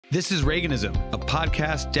This is Reaganism, a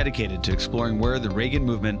podcast dedicated to exploring where the Reagan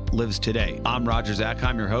movement lives today. I'm Roger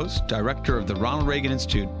Zakheim, your host, director of the Ronald Reagan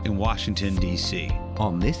Institute in Washington, D.C.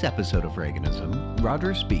 On this episode of Reaganism,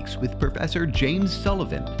 Roger speaks with Professor James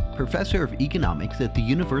Sullivan, professor of economics at the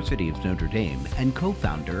University of Notre Dame and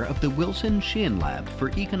co-founder of the Wilson Sheehan Lab for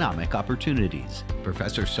Economic Opportunities.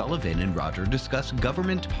 Professor Sullivan and Roger discuss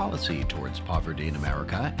government policy towards poverty in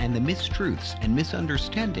America and the mistruths and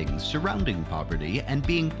misunderstandings surrounding poverty and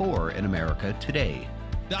being poor in America today.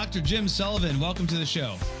 Dr. Jim Sullivan, welcome to the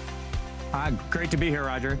show. Great to be here,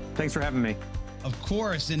 Roger. Thanks for having me. Of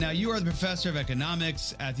course. And now you are the professor of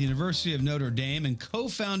economics at the University of Notre Dame and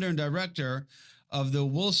co-founder and director of the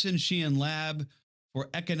Wilson Sheehan Lab for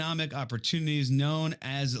Economic Opportunities, known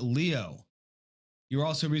as LEO. You were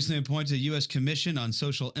also recently appointed to the U.S. Commission on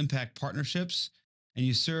Social Impact Partnerships, and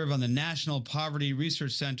you serve on the National Poverty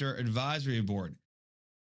Research Center Advisory Board.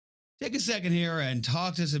 Take a second here and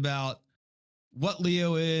talk to us about what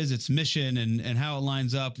LEO is, its mission, and how it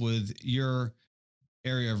lines up with your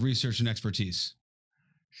area of research and expertise.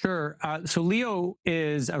 Sure. So LEO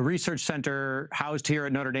is a research center housed here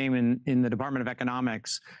at Notre Dame in the Department of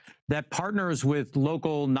Economics that partners with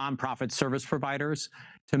local nonprofit service providers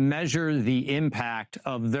to measure the impact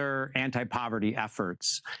of their anti-poverty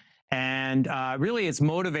efforts. And really, it's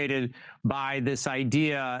motivated by this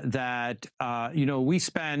idea that, we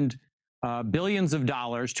spend billions of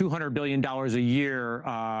dollars, $200 billion a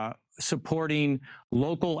year, supporting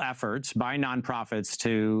local efforts by nonprofits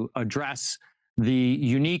to address the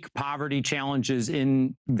unique poverty challenges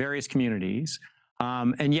in various communities.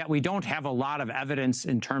 And yet we don't have a lot of evidence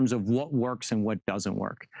in terms of what works and what doesn't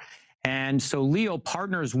work. And so LEO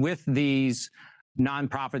partners with these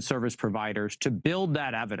nonprofit service providers to build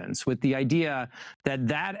that evidence with the idea that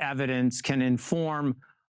that evidence can inform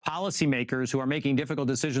policymakers who are making difficult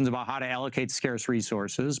decisions about how to allocate scarce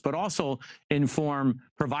resources, but also inform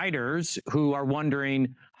providers who are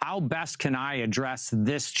wondering, how best can I address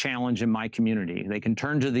this challenge in my community? They can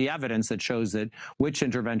turn to the evidence that shows that which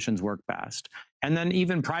interventions work best. And then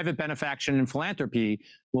even private benefaction and philanthropy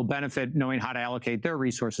will benefit knowing how to allocate their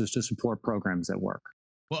resources to support programs that work.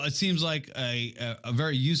 Well, it seems like a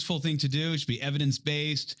very useful thing to do. It should be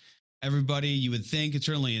evidence-based. Everybody, you would think, it's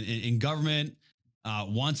certainly in government,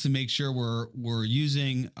 wants to make sure we're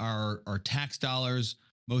using our tax dollars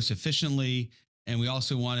most efficiently, and we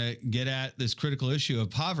also want to get at this critical issue of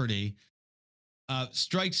poverty.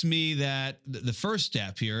 Strikes me that the first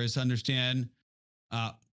step here is to understand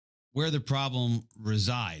where the problem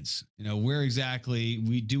resides. Where exactly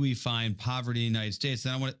we find poverty in the United States?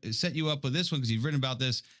 And I want to set you up with this one because you've written about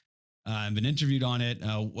this and been interviewed on it.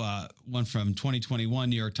 One from 2021,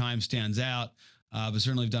 New York Times stands out, but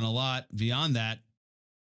certainly have done a lot beyond that.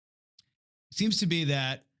 It seems to be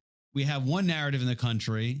that we have one narrative in the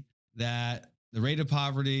country that the rate of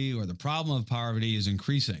poverty or the problem of poverty is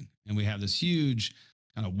increasing. And we have this huge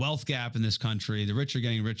kind of wealth gap in this country. The rich are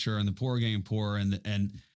getting richer and the poor are getting poorer,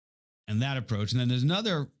 and that approach. And then there's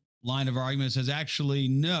another line of argument that says, actually,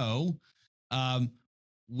 no,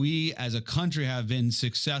 we as a country have been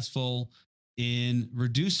successful in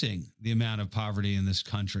reducing the amount of poverty in this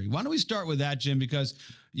country. Why don't we start with that, Jim, because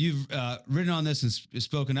you've written on this and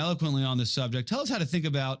spoken eloquently on this subject. Tell us how to think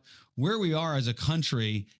about where we are as a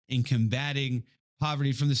country in combating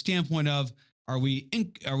poverty from the standpoint of, are we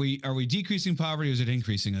decreasing poverty, or is it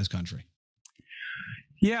increasing in this country?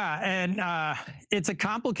 Yeah, and it's a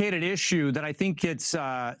complicated issue that I think it's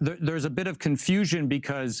there's a bit of confusion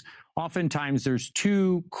because oftentimes there's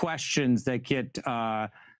two questions that get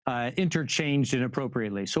interchanged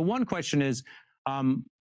inappropriately. So one question is,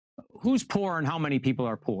 who's poor and how many people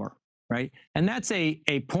are poor, right? And that's a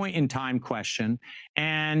point in time question,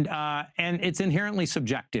 and it's inherently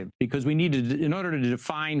subjective because we need to, in order to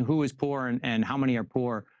define who is poor and how many are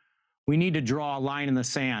poor, we need to draw a line in the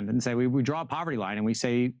sand and say, we draw a poverty line and we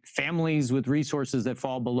say families with resources that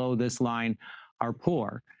fall below this line are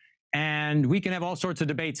poor. And we can have all sorts of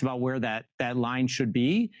debates about where that line should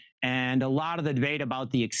be. And a lot of the debate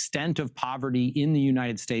about the extent of poverty in the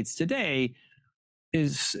United States today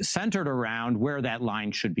is centered around where that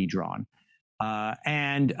line should be drawn.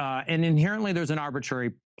 And inherently there's an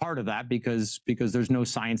arbitrary part of that because there's no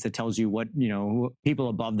science that tells you what, people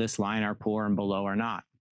above this line are poor and below are not.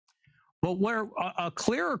 But where a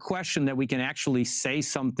clearer question that we can actually say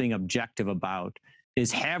something objective about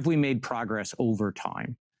is, have we made progress over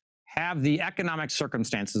time? Have the economic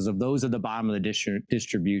circumstances of those at the bottom of the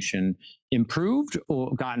distribution improved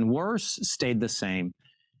or gotten worse, stayed the same?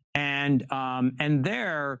 And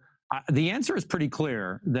there, the answer is pretty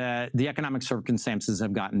clear that the economic circumstances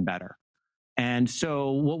have gotten better. And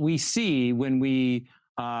so what we see when we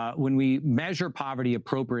when we measure poverty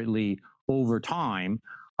appropriately over time,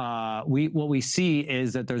 what we see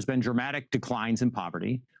is that there's been dramatic declines in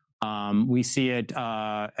poverty. We see it,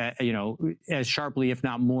 as sharply, if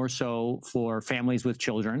not more so, for families with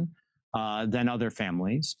children than other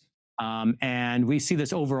families, and we see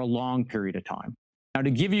this over a long period of time. Now,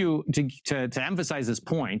 to give you to emphasize this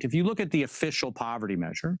point, if you look at the official poverty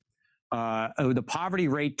measure, the poverty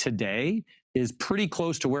rate today is pretty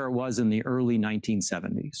close to where it was in the early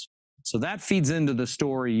 1970s. So that feeds into the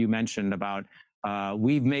story you mentioned about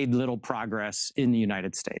we've made little progress in the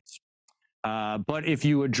United States. But if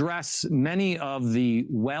you address many of the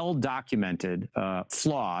well-documented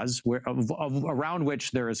flaws around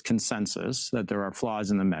which there is consensus that there are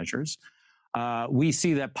flaws in the measures, we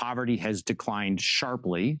see that poverty has declined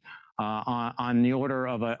sharply on the order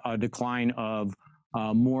of a decline of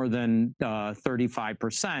more than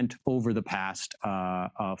 35% over the past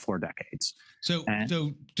 4 decades. So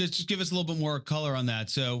just give us a little bit more color on that.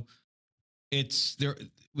 So it's there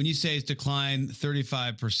when you say it's declined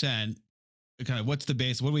 35%. Kind of what's the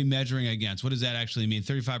base? What are we measuring against? What does that actually mean?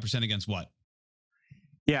 35% against what?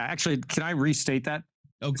 Yeah, actually, can I restate that?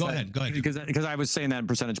 Oh, go ahead. Because I was saying that in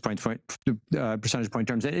percentage point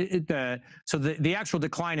terms. So the actual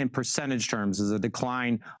decline in percentage terms is a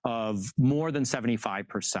decline of more than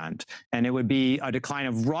 75%, and it would be a decline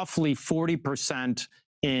of roughly 40%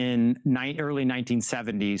 in early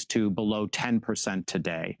 1970s to below 10%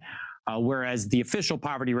 today. Whereas the official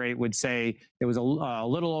poverty rate would say it was a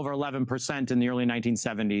little over 11% in the early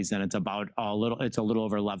 1970s, and it's a little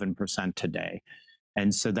over 11% today.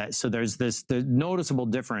 And so there's the noticeable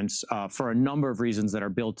difference for a number of reasons that are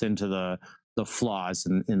built into the flaws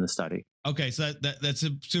in the study. Okay, so that's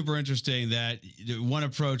super interesting. That one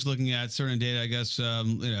approach looking at certain data, I guess,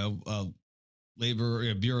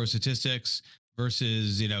 labor Bureau of Statistics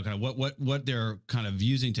versus kind of what they're kind of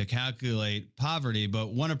using to calculate poverty.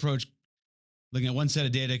 But one approach, looking at one set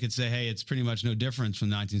of data, could say, hey, it's pretty much no difference from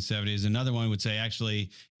the 1970s. Another one would say, actually,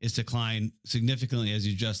 it's declined significantly, as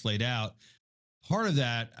you just laid out. Part of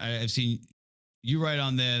that, I've seen you write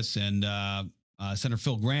on this, and Senator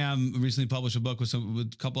Phil Graham recently published a book with a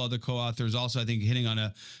couple other co-authors, also, I think, hitting on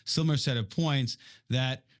a similar set of points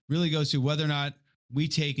that really goes to whether or not we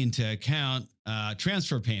take into account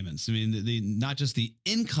transfer payments. I mean, not just the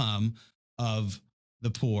income of the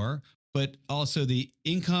poor, but also the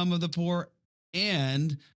income of the poor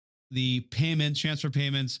and the transfer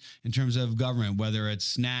payments in terms of government, whether it's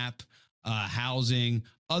SNAP, housing,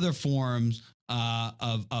 other forms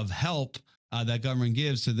of help that government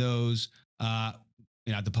gives to those at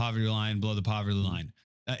the poverty line, below the poverty line.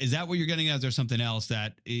 Is that what you're getting at? Is there something else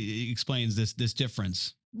that explains this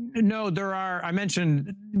difference? No, I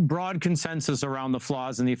mentioned broad consensus around the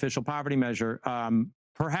flaws in the official poverty measure.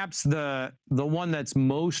 Perhaps the one that's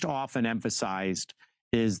most often emphasized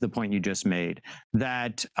is the point you just made,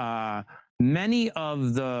 that many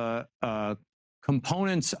of the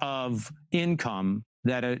components of income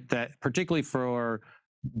that particularly for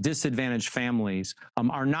disadvantaged families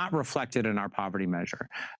are not reflected in our poverty measure.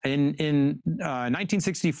 In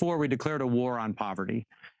 1964, we declared a war on poverty,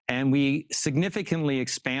 and we significantly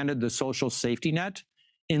expanded the social safety net,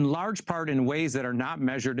 in large part in ways that are not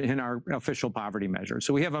measured in our official poverty measure.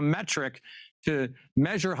 So we have a metric to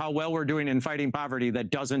measure how well we're doing in fighting poverty that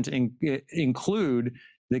doesn't include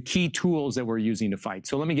the key tools that we're using to fight.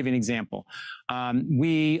 So let me give you an example.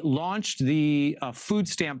 We launched the food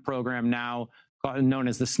stamp program, now known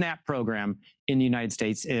as the SNAP program, in the United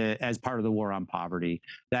States as part of the war on poverty.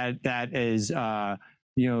 That is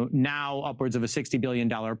now upwards of a $60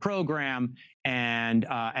 billion program, and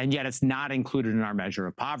yet it's not included in our measure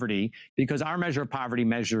of poverty, because our measure of poverty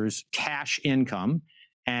measures cash income,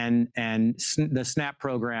 and the SNAP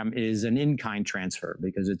program is an in-kind transfer,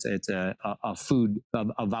 because it's a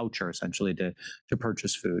voucher essentially to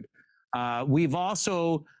purchase food. We've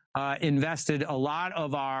also invested a lot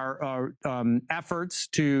of our efforts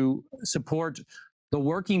to support the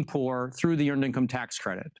working poor through the Earned Income Tax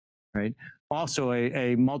Credit, right? Also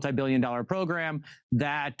a multi-billion-dollar program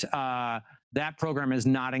that program is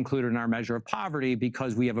not included in our measure of poverty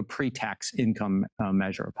because we have a pre-tax income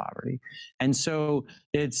measure of poverty. And so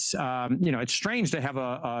it's strange to have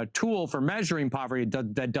a tool for measuring poverty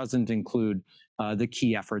that doesn't include the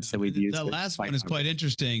key efforts that we've used. The last one is quite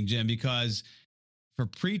interesting, Jim, because for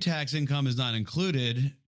pre-tax income is not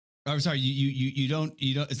included. I'm sorry, you don't,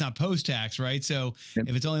 it's not post-tax, right? So yep.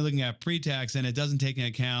 If it's only looking at pre-tax, then it doesn't take into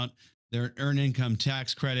account their earned income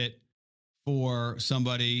tax credit for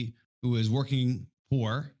somebody who is working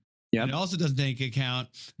poor. Yep. And it also doesn't take into account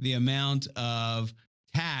the amount of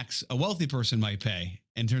tax a wealthy person might pay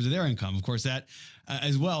in terms of their income. Of course, that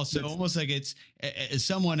as well. So almost like it's as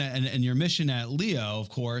someone and your mission at Leo, of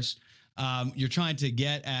course, you're trying to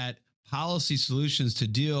get at policy solutions to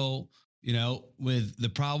deal, with the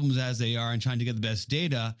problems as they are and trying to get the best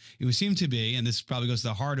data. It would seem to be, and this probably goes to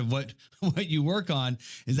the heart of what you work on,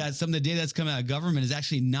 is that some of the data that's coming out of government is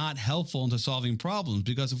actually not helpful into solving problems.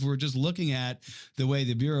 Because if we're just looking at the way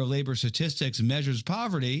the Bureau of Labor Statistics measures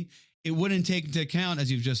poverty, it wouldn't take into account,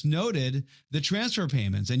 as you've just noted, the transfer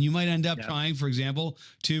payments. And you might end up trying, for example,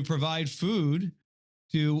 to provide food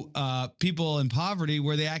to people in poverty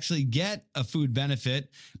where they actually get a food benefit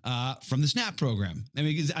from the SNAP program. I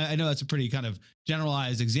mean, I know that's a pretty kind of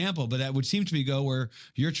generalized example, but that would seem to be where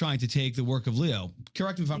you're trying to take the work of Leo.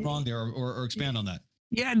 Correct me if I'm wrong there, or expand on that.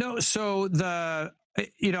 Yeah, no. So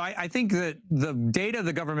I think that the data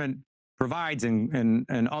the government provides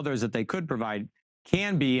and others that they could provide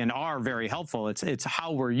can be and are very helpful. It's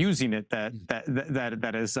how we're using it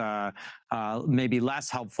that is maybe less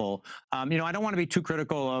helpful. I don't want to be too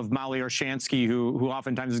critical of Molly Orshansky, who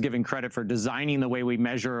oftentimes is given credit for designing the way we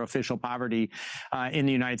measure official poverty in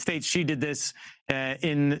the United States. She did this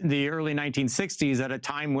in the early 1960s at a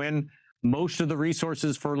time when most of the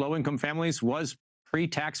resources for low-income families was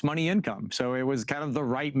pre-tax money income. So it was kind of the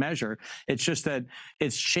right measure. It's just that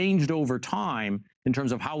it's changed over time in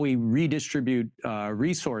terms of how we redistribute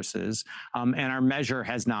resources, and our measure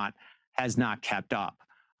has not kept up.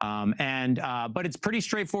 But it's pretty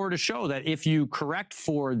straightforward to show that if you correct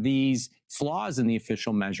for these flaws in the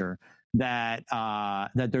official measure, that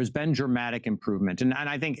there's been dramatic improvement. And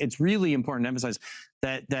I think it's really important to emphasize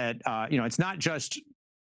that it's not just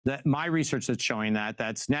that my research that's showing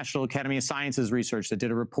that's National Academy of Sciences research that did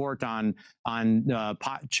a report on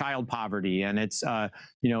child poverty, and it's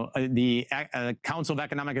the Council of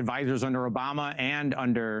Economic Advisors under Obama and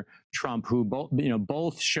under Trump, who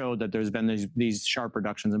both showed that there's been these sharp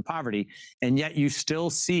reductions in poverty, and yet you still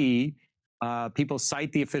see people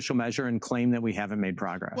cite the official measure and claim that we haven't made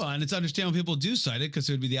progress. Well, and it's understandable people do cite it because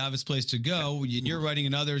it would be the obvious place to go. You're writing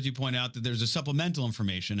in others, you point out that there's a supplemental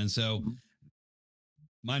information, and so.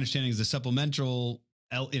 My understanding is the supplemental,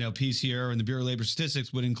 piece here in the Bureau of Labor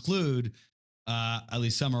Statistics would include at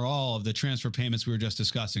least some or all of the transfer payments we were just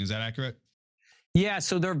discussing. Is that accurate? Yeah.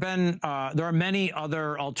 So there are many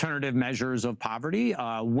other alternative measures of poverty.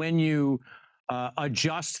 When you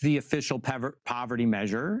adjust the official poverty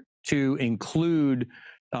measure to include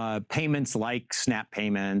payments like SNAP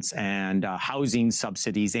payments and housing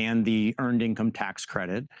subsidies and the earned income tax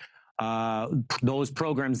credit, those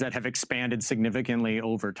programs that have expanded significantly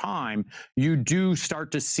over time, you do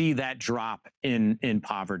start to see that drop in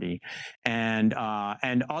poverty, and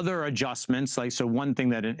other adjustments. So one thing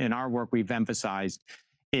that in our work we've emphasized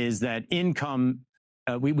is that income.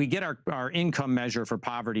 We get our income measure for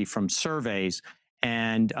poverty from surveys,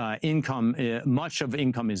 and much of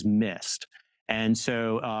income is missed, and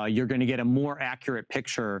so you're going to get a more accurate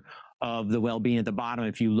picture of the well-being at the bottom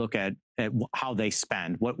if you look at how they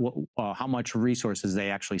spend, how much resources they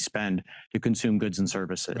actually spend to consume goods and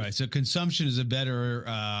services. Right. So consumption is a better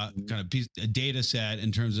kind of data set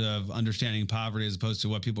in terms of understanding poverty as opposed to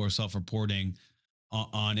what people are self-reporting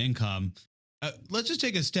on income. Let's just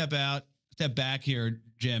take a step back here,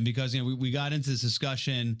 Jim, because we got into this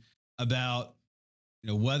discussion about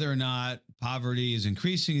whether or not poverty is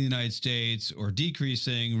increasing in the United States or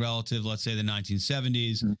decreasing relative, let's say, the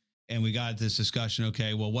 1970s. Mm-hmm. And we got this discussion,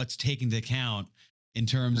 okay, well, what's taken into account in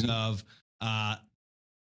terms of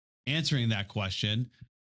answering that question,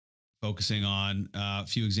 focusing on a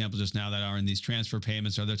few examples just now that are in these transfer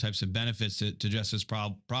payments or other types of benefits to address this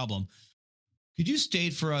problem. Could you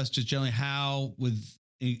state for us just generally how, with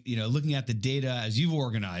looking at the data as you've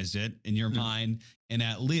organized it in your mind and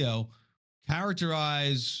at Leo,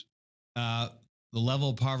 characterize the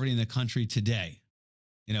level of poverty in the country today?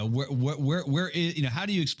 Where is, how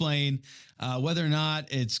do you explain whether or not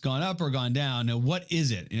it's gone up or gone down? What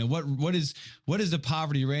is it? What is the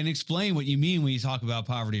poverty rate? And explain what you mean when you talk about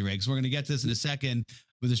poverty rate, because we're going to get to this in a second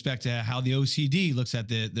with respect to how the OECD looks at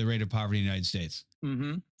the rate of poverty in the United States.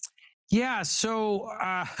 Mm-hmm. Yeah, so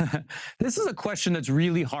this is a question that's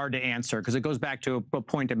really hard to answer because it goes back to a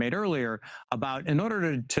point I made earlier about in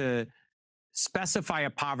order to specify a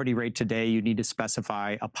poverty rate today, you need to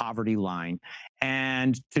specify a poverty line.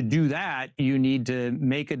 And to do that, you need to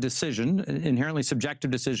make a decision, an inherently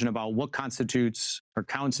subjective decision about what constitutes or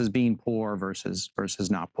counts as being poor versus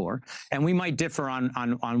not poor. And we might differ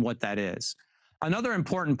on what that is. Another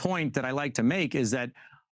important point that I like to make is that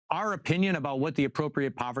our opinion about what the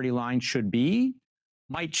appropriate poverty line should be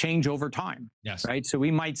might change over time. Yes. Right. So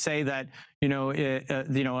we might say that,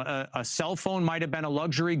 a cell phone might have been a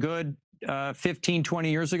luxury good 15,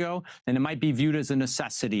 20 years ago, then it might be viewed as a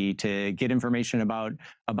necessity to get information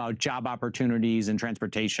about job opportunities and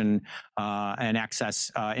transportation and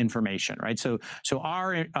access information, right? So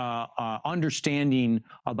our understanding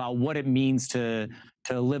about what it means to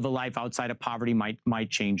live a life outside of poverty might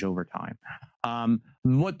change over time.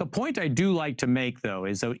 What the point I do like to make, though,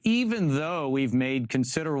 is that even though we've made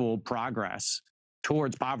considerable progress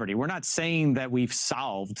towards poverty, we're not saying that we've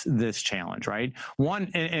solved this challenge, right?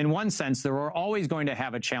 In one sense, there are always going to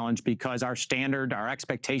have a challenge because our standard, our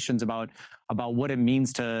expectations about what it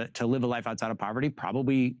means to live a life outside of poverty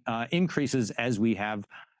probably increases as we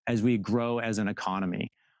grow as an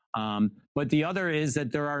economy. But the other is that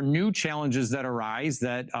there are new challenges that arise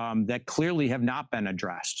that clearly have not been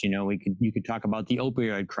addressed. You could talk about the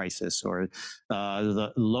opioid crisis or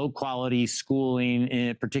the low quality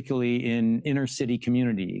schooling, particularly in inner city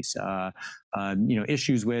communities.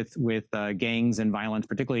 Issues with gangs and violence,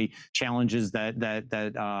 particularly challenges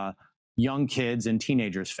that young kids and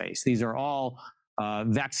teenagers face. These are all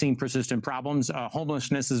vaccine persistent problems.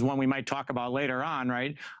 Homelessness is one we might talk about later on,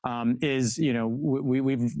 right?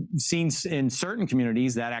 We've seen in certain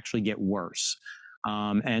communities that actually get worse.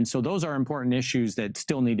 And so those are important issues that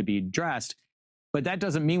still need to be addressed. But that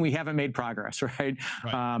doesn't mean we haven't made progress, right?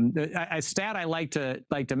 A stat I like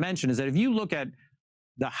to mention is that if you look at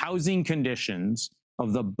the housing conditions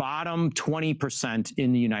of the bottom 20%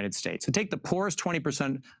 in the United States, so take the poorest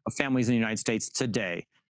 20% of families in the United States today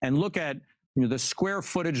and look at the square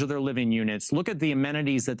footage of their living units, look at the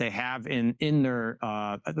amenities that they have in their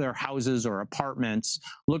houses or apartments,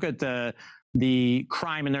 look at the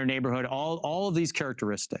crime in their neighborhood, all of these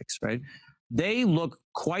characteristics, right? They look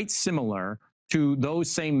quite similar to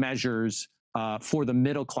those same measures for the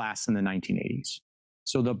middle class in the 1980s.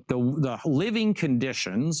 So the living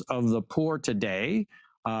conditions of the poor today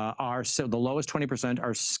the lowest 20%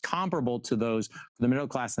 are comparable to those for the middle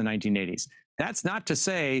class in the 1980s. That's not to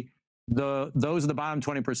say those of the bottom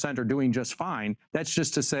 20% are doing just fine. That's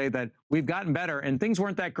just to say that we've gotten better, and things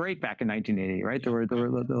weren't that great back in 1980, right? There were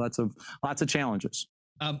lots of challenges.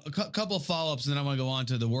 A couple of follow-ups, and then I want to go on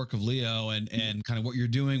to the work of Leo and kind of what you're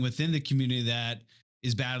doing within the community that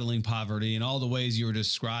is battling poverty and all the ways you were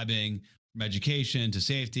describing, from education to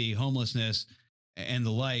safety, homelessness, and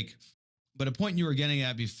the like. But a point you were getting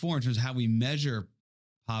at before in terms of how we measure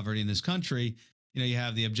poverty in this country, you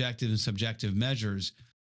have the objective and subjective measures.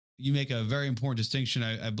 You make a very important distinction,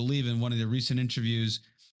 I believe, in one of the recent interviews,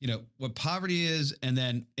 what poverty is and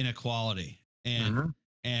then inequality. And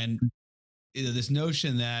this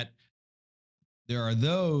notion that there are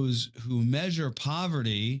those who measure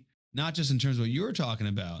poverty, not just in terms of what you were talking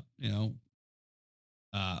about,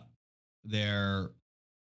 their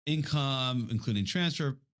income, including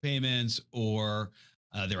transfer payments, or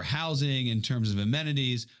their housing in terms of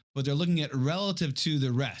amenities, but they're looking at relative to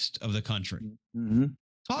the rest of the country. Mm-hmm.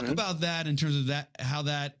 Talk about that in terms of how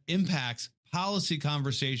that impacts policy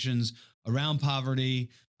conversations around poverty,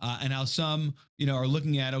 and how some, are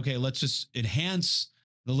looking at, okay, let's just enhance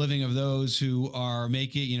the living of those who are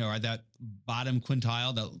making, at that bottom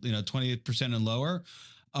quintile, that 20% and lower,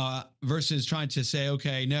 versus trying to say,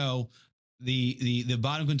 okay, no, the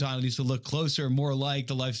bottom quintile needs to look closer, more like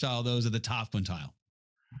the lifestyle of those at the top quintile.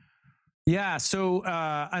 Yeah, so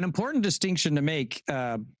an important distinction to make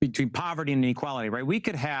between poverty and inequality, right? We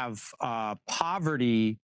could have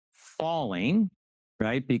poverty falling,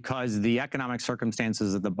 right, because the economic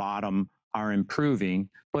circumstances at the bottom are improving,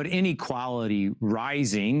 but inequality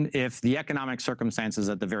rising if the economic circumstances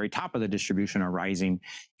at the very top of the distribution are rising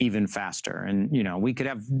even faster. And we could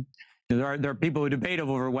have. There are people who debate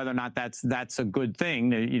over whether or not that's a good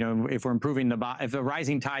thing. If we're improving if the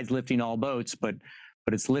rising tide's lifting all boats, but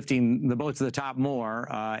it's lifting the boats to the top more.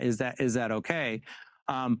 Is that okay?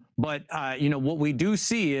 But what we do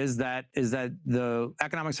see is that the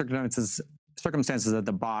economic circumstances at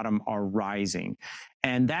the bottom are rising,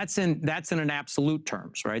 and that's in an absolute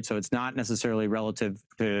terms, right? So it's not necessarily relative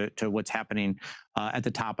to what's happening at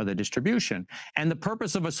the top of the distribution. And the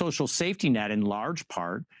purpose of a social safety net, in large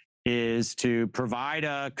part, is to provide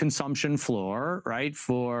a consumption floor, right,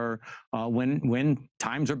 for when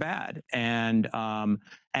times are bad, and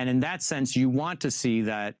in that sense, you want to see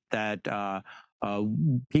that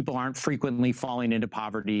people aren't frequently falling into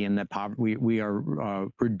poverty, and that we are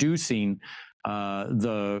reducing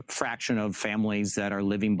the fraction of families that are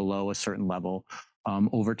living below a certain level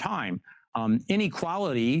over time.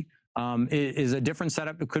 Inequality is a different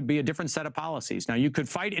setup. It could be a different set of policies. Now, you could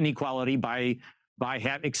fight inequality by by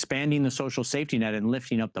expanding the social safety net and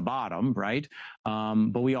lifting up the bottom, right?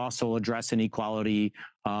 But we also address inequality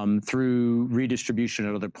through redistribution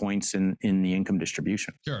at other points in the income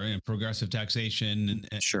distribution. Sure, and progressive taxation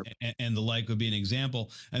Sure. and the like would be an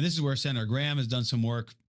example. And this is where Senator Graham has done some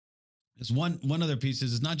work. There's one other piece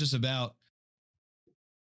is it's not just about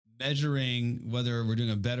measuring whether we're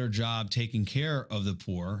doing a better job taking care of the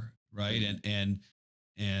poor, right?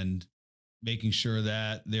 And making sure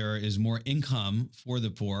that there is more income for the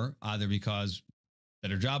poor, either because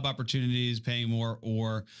better job opportunities, paying more,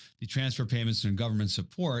 or the transfer payments and government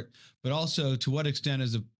support, but also to what extent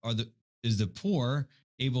is the poor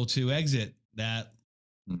able to exit that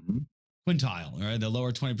quintile, right? The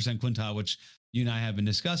lower 20% quintile, which you and I have been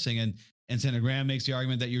discussing. And Senator Graham makes the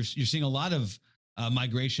argument that you're seeing a lot of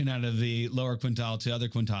migration out of the lower quintile to other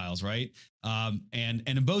quintiles, right? And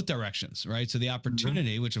in both directions, right? So the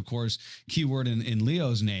opportunity, which of course, keyword in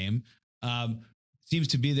Leo's name, seems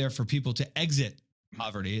to be there for people to exit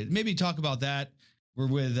poverty. Maybe talk about that. We're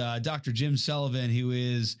with Dr. James Sullivan, who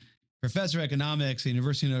is professor of economics at the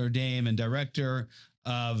University of Notre Dame and director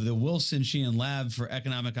of the Wilson Sheehan Lab for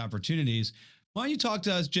Economic Opportunities. Why don't you talk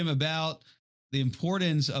to us, Jim, about the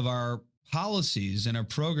importance of our policies and our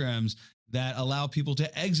programs that allow people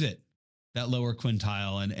to exit that lower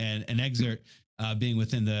quintile and exit being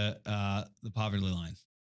within the poverty line?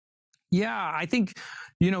 Yeah, I think,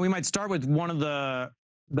 we might start with one of the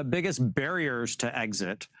biggest barriers to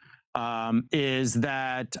exit is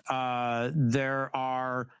that there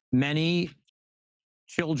are many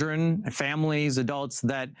children, families, adults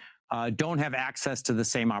that don't have access to the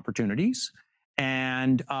same opportunities.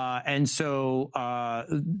 And so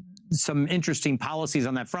some interesting policies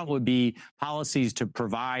on that front would be policies to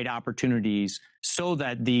provide opportunities so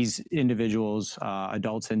that these individuals,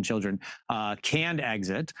 adults and children, can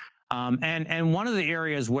exit. And one of the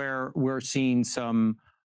areas where we're seeing some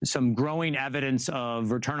growing evidence of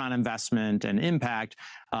return on investment and impact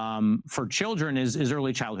for children is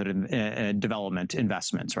early childhood development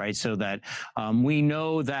investments, right? So that we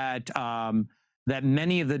know that that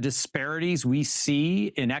many of the disparities we see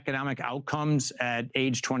in economic outcomes at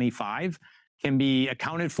age 25 can be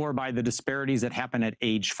accounted for by the disparities that happen at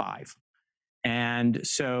age 5. And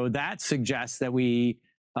so that suggests that we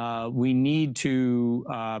need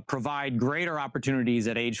to provide greater opportunities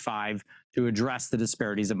at age 5 to address the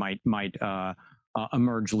disparities that might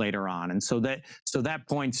emerge later on. And so that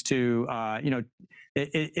points to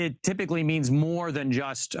it typically means more than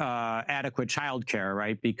just adequate childcare,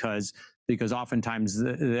 right? Because oftentimes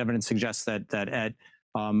the evidence suggests that at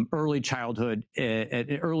early childhood,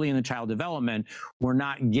 early in the child development, we're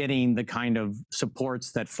not getting the kind of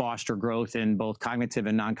supports that foster growth in both cognitive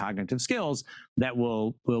and non-cognitive skills that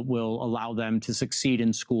will allow them to succeed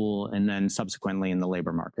in school and then subsequently in the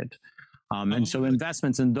labor market. And so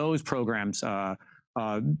investments in those programs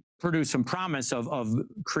produce some promise of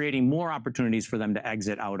creating more opportunities for them to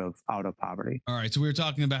exit out of poverty. All right, so we were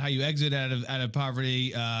talking about how you exit out of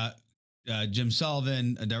poverty. Jim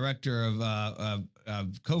Sullivan, a director of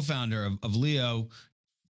co-founder of Leo,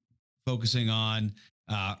 focusing on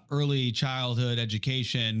early childhood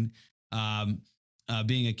education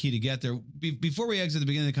being a key to get there. Before we exit the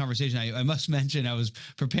beginning of the conversation, I must mention I was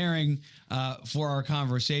preparing for our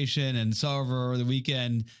conversation and saw over the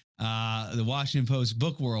weekend the Washington Post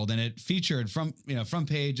Book World, and it featured front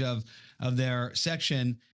page of their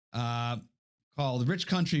section called Rich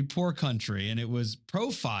Country, Poor Country. And it was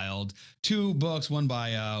profiled 2 books, one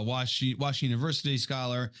by Washington University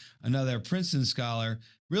scholar, another Princeton scholar,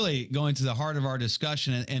 really going to the heart of our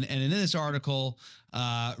discussion. And in this article,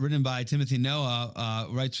 written by Timothy Noah,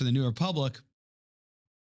 writes for the New Republic,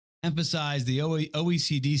 emphasized the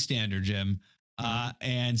OECD standard, Jim,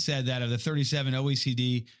 and said that of the 37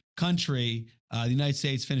 OECD country, the United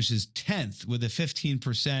States finishes 10th with a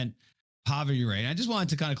 15% poverty rate. And I just wanted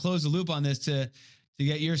to kind of close the loop on this to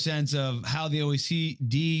get your sense of how the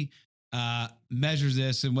OECD measures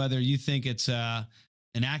this and whether you think it's an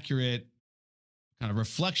accurate kind of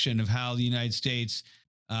reflection of how the United States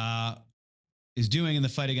is doing in the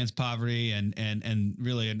fight against poverty and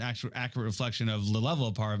really an accurate reflection of the level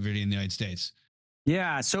of poverty in the United States.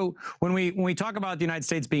 Yeah. So when we talk about the United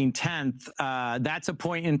States being 10th, that's a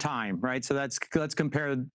point in time, right? So let's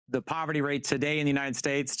compare the poverty rate today in the United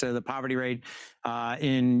States to the poverty rate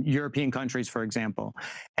in European countries, for example.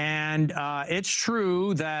 And it's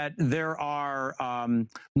true that there are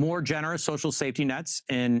more generous social safety nets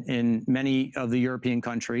in many of the European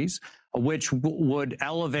countries, which would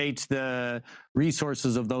elevate the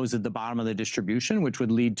resources of those at the bottom of the distribution, which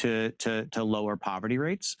would lead to lower poverty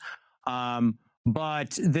rates.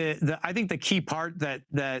 But I think the key part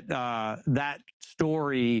that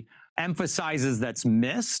story emphasizes that's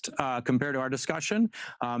missed compared to our discussion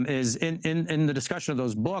is in the discussion of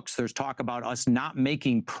those books, there's talk about us not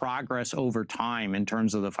making progress over time in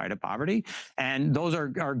terms of the fight of poverty. And those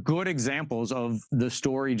are good examples of the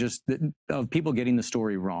story, just of people getting the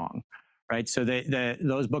story wrong, right? So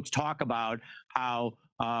those books talk about how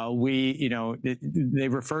they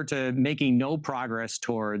refer to making no progress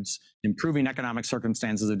towards improving economic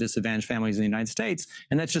circumstances of disadvantaged families in the United States.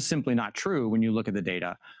 And that's just simply not true when you look at the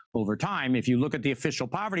data over time. If you look at the official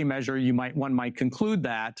poverty measure, one might conclude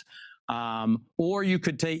that, or you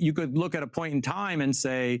could look at a point in time and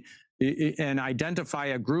say, and identify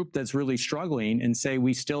a group that's really struggling and say,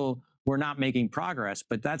 we're not making progress,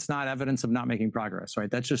 but that's not evidence of not making progress,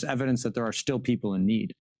 right? That's just evidence that there are still people in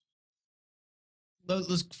need.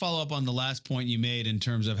 Let's follow up on the last point you made in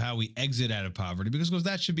terms of how we exit out of poverty, because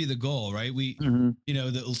that should be the goal, right?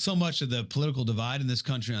 So much of the political divide in this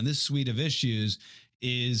country on this suite of issues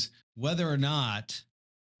is whether or not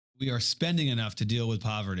we are spending enough to deal with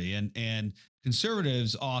poverty. And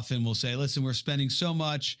conservatives often will say, listen, we're spending so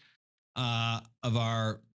much of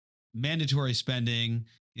our mandatory spending,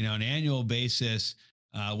 on an annual basis,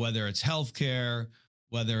 whether it's healthcare,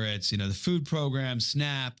 whether it's, the food program,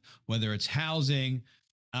 SNAP, whether it's housing.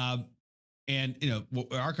 Our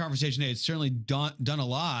conversation today has certainly done a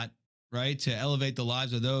lot, right, to elevate the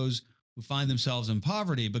lives of those who find themselves in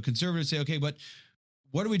poverty. But conservatives say, okay, but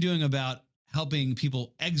what are we doing about helping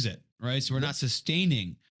people exit, right? So we're not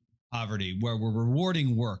sustaining poverty, where we're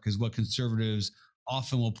rewarding work is what conservatives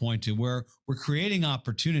often will point to, where we're creating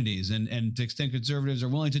opportunities. And to the extent conservatives are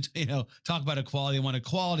willing to, talk about equality, want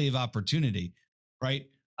equality of opportunity, right?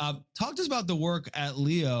 Talk to us about the work at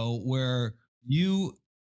Leo, where you,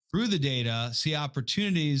 through the data, see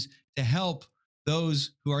opportunities to help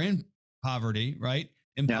those who are in poverty, right?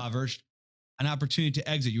 Impoverished, an opportunity to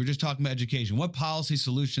exit. You were just talking about education. What policy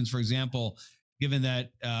solutions, for example, given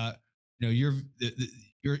that you're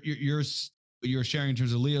sharing in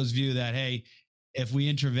terms of Leo's view that, hey, if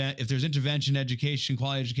there's intervention education,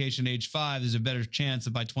 quality education at age 5, there's a better chance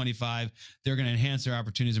that by 25 they're going to enhance their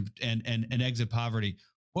opportunities and exit poverty.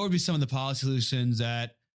 What would be some of the policy solutions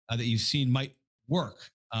that you've seen might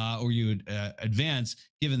work or you would advance,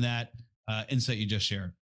 given that insight you just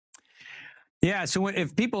shared? Yeah. So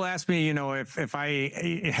if people ask me, if I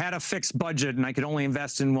had a fixed budget and I could only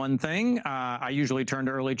invest in one thing, I usually turn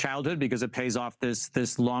to early childhood because it pays off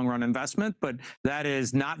this long run investment. But that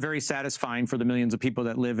is not very satisfying for the millions of people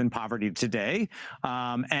that live in poverty today.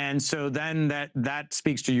 And so then that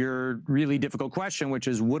speaks to your really difficult question, which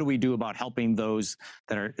is, what do we do about helping those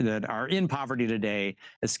that are in poverty today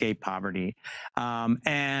escape poverty?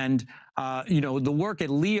 The work at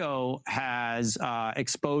Leo has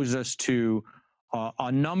exposed us to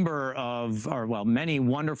a number of, many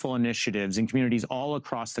wonderful initiatives in communities all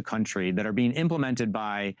across the country that are being implemented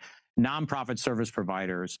by nonprofit service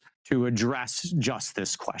providers to address just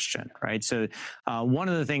this question, right? So one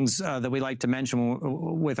of the things that we like to mention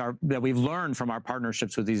that we've learned from our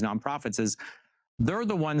partnerships with these nonprofits is they're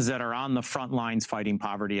the ones that are on the front lines fighting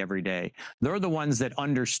poverty every day. They're the ones that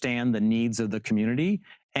understand the needs of the community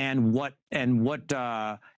and what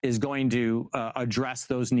is going to address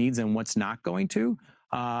those needs and what's not going to.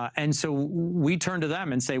 And so we turn to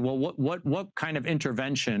them and say, well, what kind of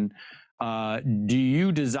intervention do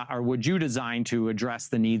you design, or would you design to address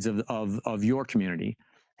the needs of your community?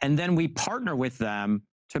 And then we partner with them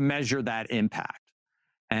to measure that impact.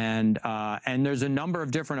 And there's a number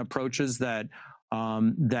of different approaches that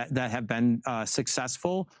have been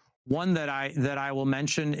successful. One that I will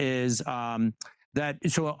mention is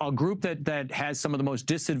so a group that has some of the most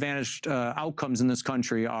disadvantaged outcomes in this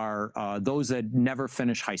country are those that never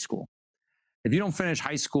finish high school. If you don't finish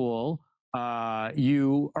high school,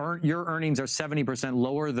 your earnings are 70%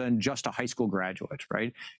 lower than just a high school graduate,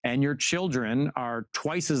 right? And your children are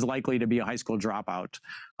twice as likely to be a high school dropout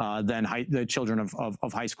than the children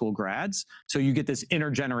of high school grads. So you get this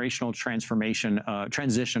intergenerational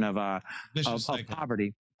transition of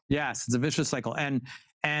poverty. Yes, it's a vicious cycle.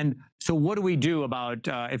 And so what do we do about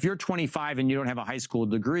if you're 25 and you don't have a high school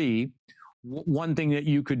degree? One thing that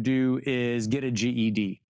you could do is get a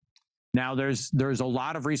GED. Now, there's a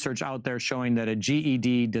lot of research out there showing that a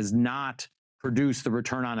GED does not produce the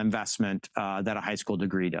return on investment that a high school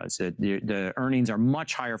degree does. The earnings are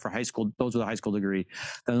much higher for those with a high school degree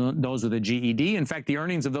than those with a GED. In fact, the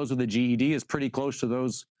earnings of those with a GED is pretty close to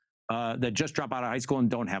those that just drop out of high school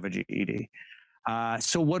and don't have a GED.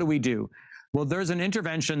 So what do we do? Well, there's an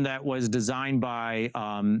intervention that was designed by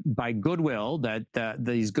Goodwill,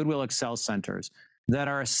 these Goodwill Excel centers that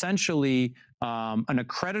are essentially an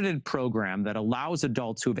accredited program that allows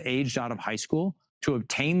adults who have aged out of high school to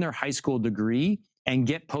obtain their high school degree and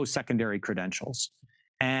get post-secondary credentials.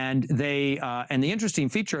 And and the interesting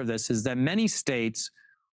feature of this is that many states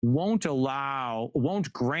won't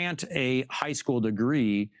grant a high school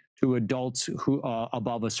degree to adults who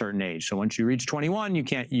above a certain age. So once you reach 21,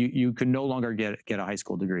 you can no longer get a high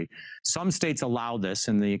school degree. Some states allow this,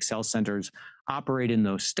 and the Excel centers operate in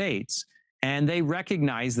those states. And they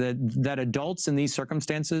recognize that adults in these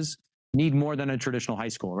circumstances need more than a traditional high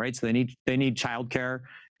school, right? So they need childcare.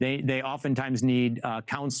 They oftentimes need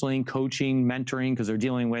counseling, coaching, mentoring, because they're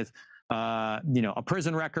dealing with a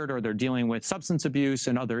prison record, or they're dealing with substance abuse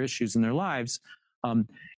and other issues in their lives.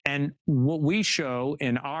 And what we show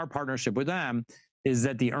in our partnership with them is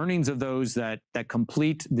that the earnings of those that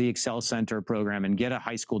complete the Excel Center program and get a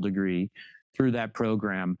high school degree through that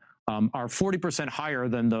program are 40% higher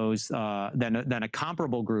than those than a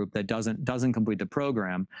comparable group that doesn't complete the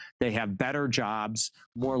program. They have better jobs,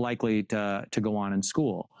 more likely to go on in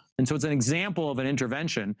school. And so it's an example of an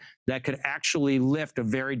intervention that could actually lift a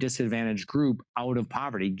very disadvantaged group out of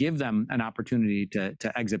poverty, give them an opportunity to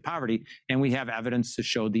exit poverty, and we have evidence to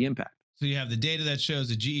show the impact. So you have the data that shows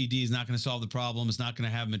the GED is not going to solve the problem. It's not going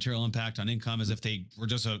to have material impact on income as if they were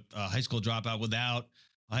just a high school dropout without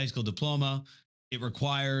a high school diploma. It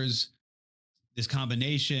requires this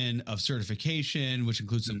combination of certification, which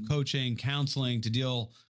includes some coaching, counseling to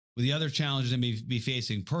deal with the other challenges they may be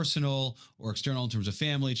facing, personal or external in terms of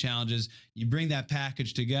family challenges. You bring that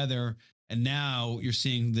package together, and now you're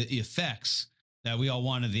seeing the effects that we all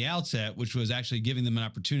wanted at the outset, which was actually giving them an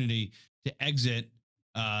opportunity to exit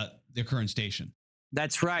their current station.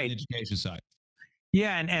 That's right. On the education side.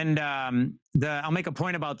 Yeah, and I'll make a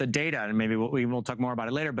point about the data, and maybe we will talk more about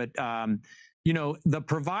it later. But the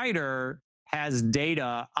provider has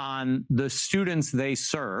data on the students they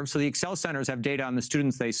serve. So the Excel centers have data on the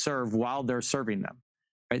students they serve while they're serving them.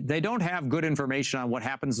 Right? They don't have good information on what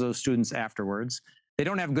happens to those students afterwards. They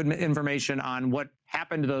don't have good information on what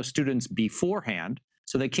happened to those students beforehand.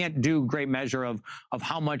 So they can't do great measure of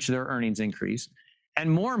how much their earnings increase.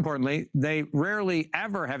 And more importantly, they rarely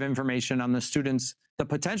ever have information on the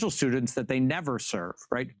potential students that they never serve,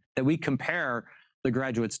 right? That we compare the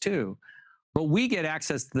graduates to. But we get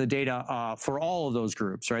access to the data for all of those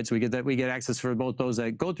groups, right? So we get access for both those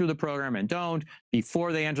that go through the program and don't,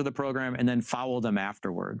 before they enter the program, and then follow them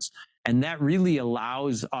afterwards. And that really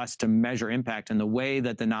allows us to measure impact in the way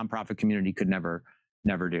that the nonprofit community could never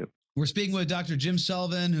do. We're speaking with Dr. Jim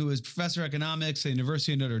Sullivan, who is professor of economics at the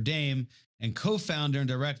University of Notre Dame and co-founder and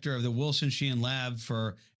director of the Wilson Sheehan Lab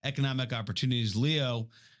for Economic Opportunities, LEO.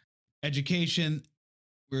 Education,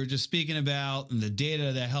 we were just speaking about, and the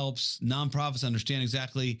data that helps nonprofits understand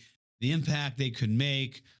exactly the impact they could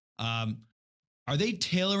make. Are they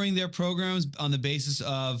tailoring their programs on the basis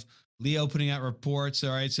of LEO putting out reports?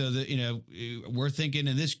 All right, so that we're thinking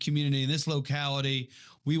in this community, in this locality,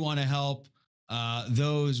 we want to help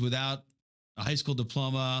those without a high school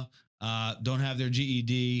diploma, don't have their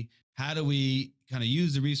GED. How do we kind of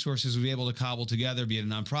use the resources we'll be able to cobble together, be it a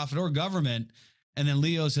nonprofit or government? And then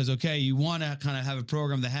LEO says, okay, you want to kind of have a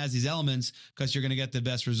program that has these elements because you're going to get the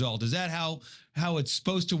best result. Is that how it's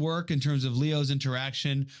supposed to work in terms of LEO's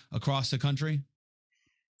interaction across the country?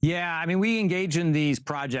 Yeah, I mean, we engage in these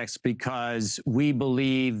projects because we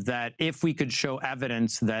believe that if we could show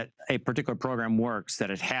evidence that a particular program works, that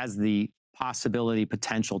it has the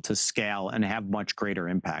potential to scale and have much greater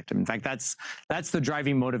impact. In fact, that's the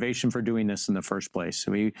driving motivation for doing this in the first place.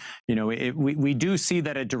 We do see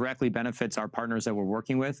that it directly benefits our partners that we're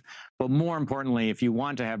working with, but more importantly, if you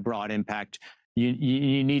want to have broad impact,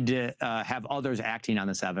 you need to have others acting on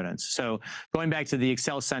this evidence. So going back to the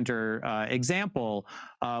Excel Center example,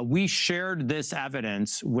 we shared this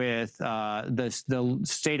evidence with the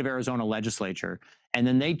state of Arizona legislature, and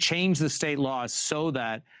then they changed the state laws so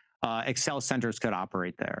that Excel centers could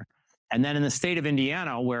operate there. And then in the state of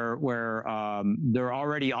Indiana, where there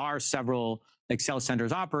already are several Excel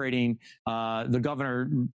centers operating, the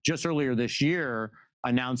governor just earlier this year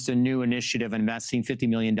announced a new initiative investing $50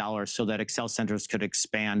 million so that Excel centers could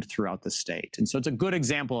expand throughout the state. And so it's a good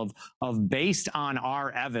example of based on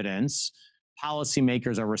our evidence,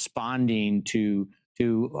 policymakers are responding to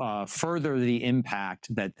further the impact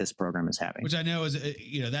that this program is having. Which I know is,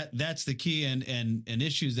 that's the key, and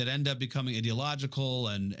issues that end up becoming ideological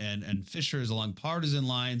and fissures along partisan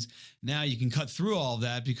lines. Now you can cut through all of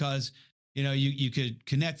that because, you could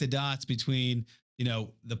connect the dots between,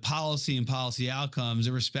 the policy and policy outcomes,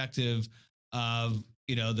 irrespective of,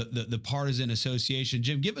 the partisan association.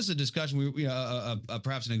 Jim, give us a discussion,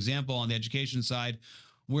 perhaps an example on the education side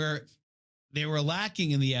where they were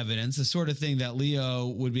lacking in the evidence, the sort of thing that Leo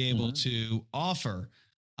would be able to offer.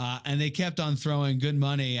 And they kept on throwing good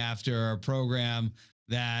money after a program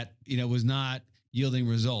that, was not yielding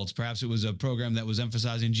results. Perhaps it was a program that was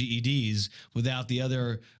emphasizing GEDs without the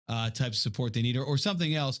other types of support they need, or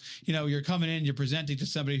something else. You're coming in, you're presenting to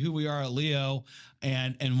somebody who we are at Leo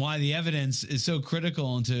and why the evidence is so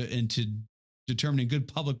critical into determining good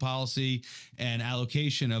public policy and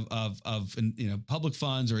allocation of public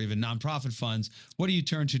funds or even nonprofit funds. What do you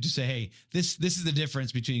turn to say, hey, this is the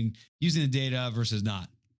difference between using the data versus not?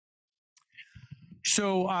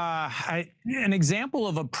 So an example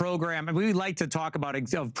of a program, and we like to talk about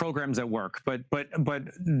of programs that work, but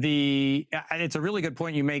it's a really good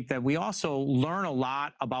point you make that we also learn a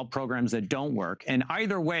lot about programs that don't work. And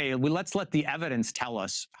either way, let's let the evidence tell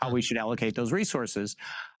us how we should allocate those resources.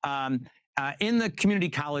 In the community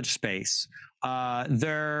college space,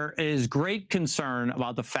 there is great concern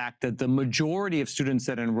about the fact that the majority of students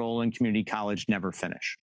that enroll in community college never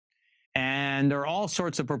finish. And there are all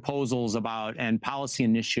sorts of proposals about and policy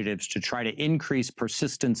initiatives to try to increase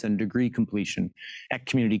persistence and degree completion at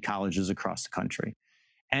community colleges across the country.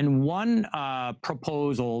 And one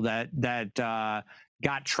proposal that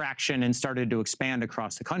got traction and started to expand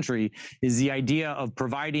across the country is the idea of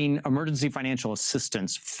providing emergency financial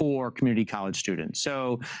assistance for community college students.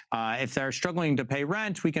 So if they're struggling to pay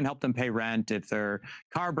rent, we can help them pay rent. If their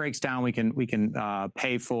car breaks down, we can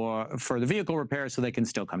pay for the vehicle repair so they can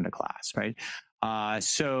still come to class, right?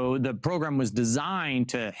 So the program was designed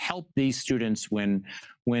to help these students when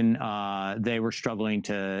they were struggling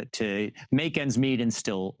to make ends meet and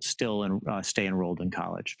still stay enrolled in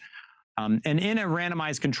college. And in a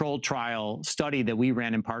randomized controlled trial study that we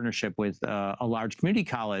ran in partnership with a large community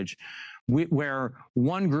college, where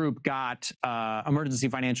one group got emergency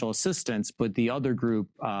financial assistance, but the other group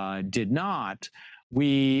did not,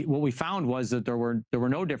 what we found was that there were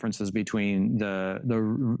no differences between the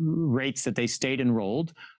rates that they stayed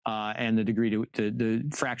enrolled and the degree to the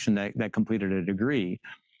fraction that completed a degree.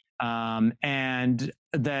 And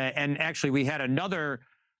actually we had another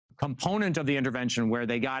component of the intervention where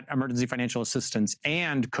they got emergency financial assistance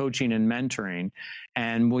and coaching and mentoring.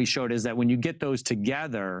 And what we showed is that when you get those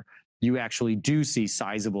together, you actually do see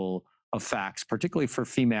sizable effects, particularly for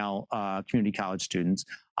female community college students,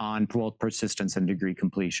 on both persistence and degree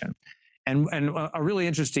completion. And a really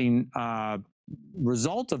interesting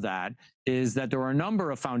result of that is that there were a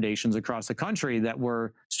number of foundations across the country that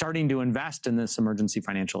were starting to invest in this emergency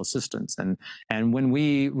financial assistance. And when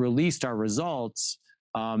we released our results,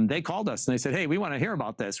 they called us and they said, hey, we want to hear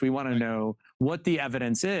about this. We want to know what the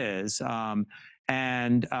evidence is. We're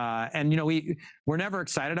never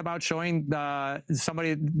excited about showing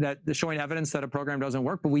showing evidence that a program doesn't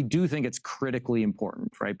work, but we do think it's critically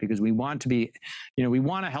important, right? Because we want to be, we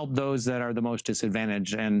want to help those that are the most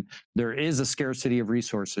disadvantaged, and there is a scarcity of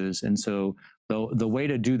resources. And so the way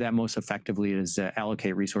to do that most effectively is to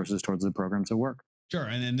allocate resources towards the programs that work. Sure.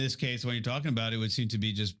 And in this case, when you're talking about it, would seem to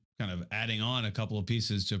be just kind of adding on a couple of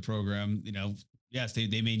pieces to a program. Yes, they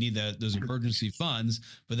may need those emergency funds,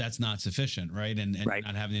 but that's not sufficient, right? And right.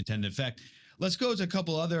 Not having the intended effect. Let's go to a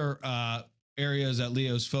couple other areas that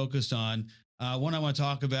Leo's focused on. One I want to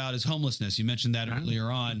talk about is homelessness. You mentioned that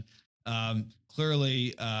earlier on.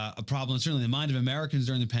 Clearly a problem, certainly in the mind of Americans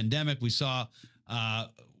during the pandemic. We saw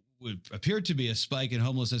what appeared to be a spike in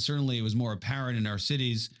homelessness. Certainly it was more apparent in our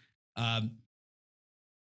cities.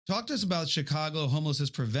 Talk to us about Chicago Homelessness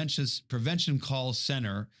Prevention Call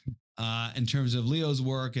Center in terms of Leo's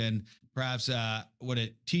work and perhaps what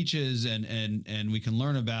it teaches and we can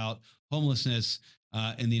learn about homelessness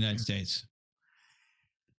in the United States.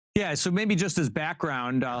 Yeah, so maybe just as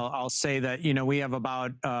background, I'll say that we have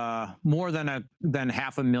about more than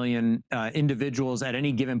 500,000 individuals at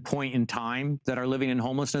any given point in time that are living in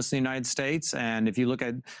homelessness in the United States, and if you look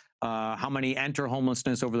at how many enter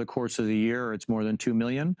homelessness over the course of the year, it's more than 2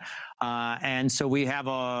 million, and so we have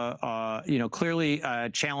clearly a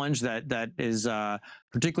challenge that is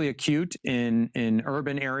particularly acute in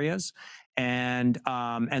urban areas. And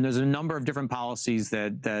there's a number of different policies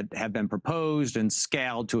that have been proposed and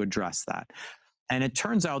scaled to address that. And it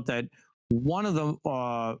turns out that one of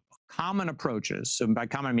the common approaches, so by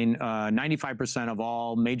common I mean 95% of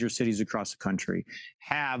all major cities across the country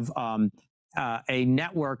have a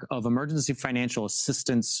network of emergency financial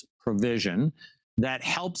assistance provision that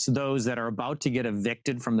helps those that are about to get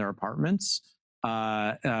evicted from their apartments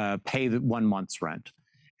pay 1 month's rent.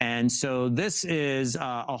 And so this is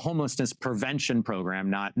a homelessness prevention program,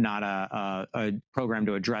 not a program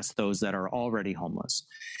to address those that are already homeless.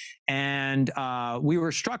 And we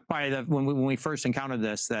were struck by when we first encountered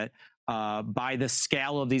this, that by the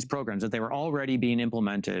scale of these programs, that they were already being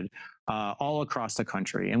implemented all across the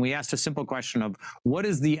country. And we asked a simple question of what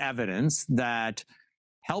is the evidence that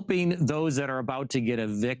helping those that are about to get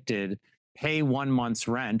evicted pay 1 month's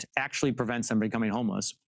rent actually prevents them from becoming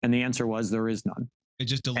homeless? And the answer was there is none. It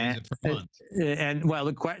just delays it for a month. And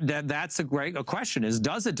well, that's a great question is,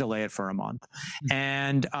 does it delay it for a month?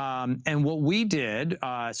 And what we did,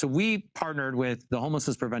 so we partnered with the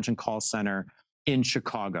Homelessness Prevention Call Center in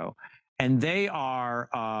Chicago, and they are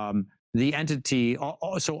the entity,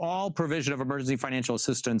 so all provision of emergency financial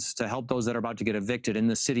assistance to help those that are about to get evicted in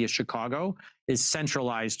the city of Chicago is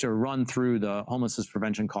centralized to run through the Homelessness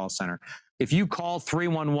Prevention Call Center. If you call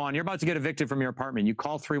 311, you're about to get evicted from your apartment, you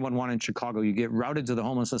call 311 in Chicago, you get routed to the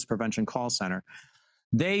Homelessness Prevention Call Center.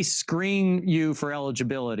 They screen you for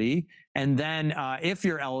eligibility, and then if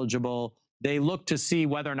you're eligible, they look to see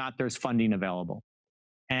whether or not there's funding available.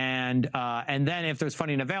 And then if there's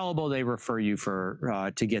funding available, they refer you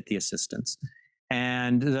to get the assistance.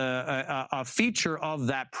 And a feature of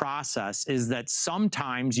that process is that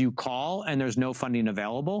sometimes you call and there's no funding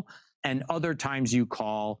available, and other times you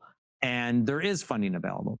call and there is funding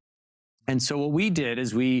available. And so what we did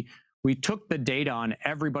is we took the data on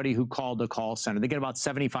everybody who called the call center. They get about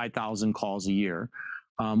 75,000 calls a year.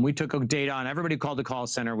 We took data on everybody who called the call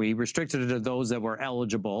center. We restricted it to those that were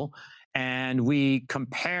eligible. And we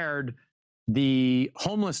compared the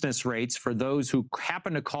homelessness rates for those who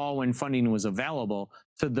happened to call when funding was available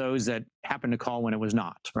to those that happened to call when it was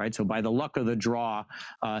not, right? So by the luck of the draw,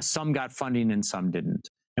 some got funding and some didn't.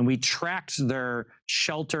 And we tracked their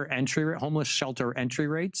homeless shelter entry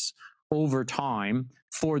rates over time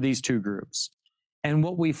for these two groups. And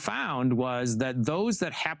what we found was that those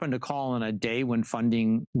that happened to call on a day when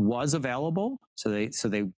funding was available, so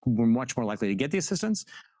they were much more likely to get the assistance,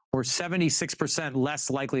 were 76% less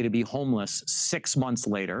likely to be homeless 6 months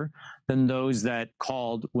later than those that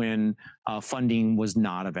called when funding was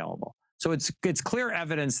not available. So it's clear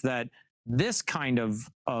evidence that this kind of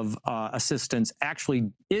assistance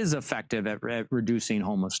actually is effective at reducing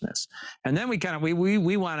homelessness. And then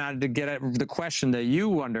we wanted to get at the question that you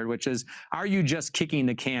wondered, which is, are you just kicking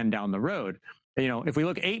the can down the road? You know, if we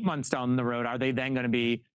look 8 months down the road, are they then going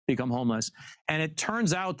to become homeless? And it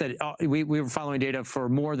turns out that we were following data for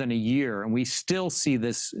more than a year, and we still see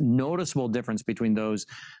this noticeable difference between those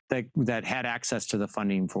that had access to the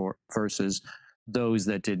funding versus those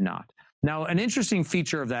that did not. Now, an interesting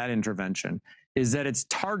feature of that intervention is that it's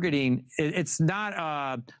targeting, it's not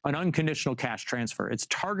an unconditional cash transfer. It's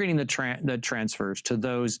targeting the transfers to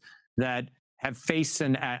those that have faced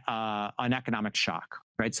an economic shock,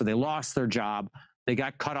 right? So they lost their job, they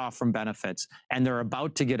got cut off from benefits, and they're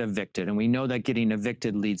about to get evicted. And we know that getting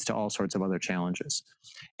evicted leads to all sorts of other challenges.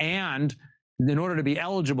 And in order to be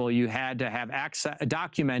eligible, you had to have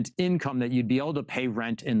document income that you'd be able to pay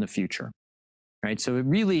rent in the future. Right. So it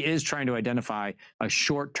really is trying to identify a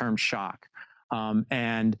short-term shock.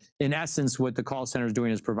 And in essence, what the call center is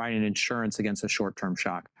doing is providing insurance against a short-term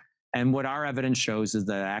shock. And what our evidence shows is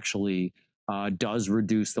that it actually does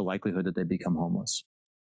reduce the likelihood that they become homeless.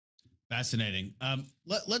 Fascinating.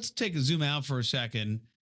 Let's take a zoom out for a second.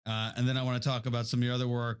 And then I want to talk about some of your other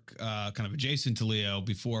work kind of adjacent to Leo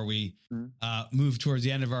before we move towards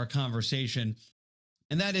the end of our conversation.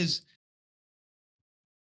 And that is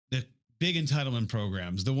the big entitlement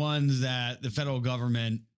programs, the ones that the federal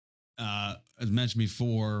government, as mentioned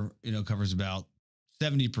before, covers about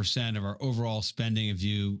 70% of our overall spending. If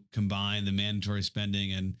you combine the mandatory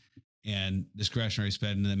spending and discretionary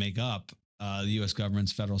spending that make up the U.S.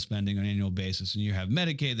 government's federal spending on an annual basis. And you have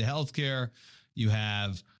Medicaid, the healthcare, you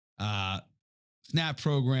have SNAP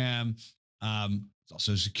program. There's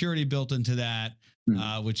also security built into that,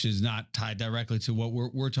 which is not tied directly to what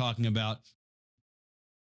we're talking about.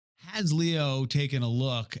 Has Leo taken a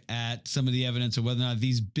look at some of the evidence of whether or not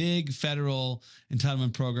these big federal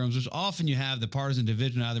entitlement programs, which often you have the partisan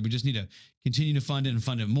division, either we just need to continue to fund it and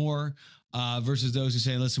fund it more, versus those who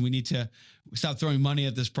say, listen, we need to stop throwing money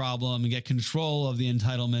at this problem and get control of the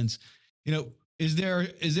entitlements. Is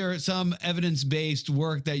there some evidence-based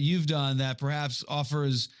work that you've done that perhaps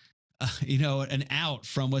offers, an out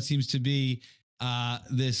from what seems to be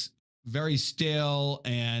this very stale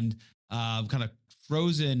and kind of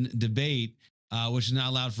frozen debate, which is not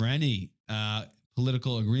allowed for any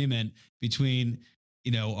political agreement between,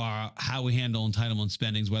 how we handle entitlement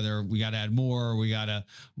spendings, whether we got to add more or we got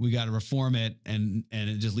to reform it, and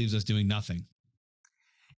it just leaves us doing nothing.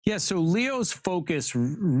 Yeah, so Leo's focus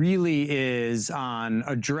really is on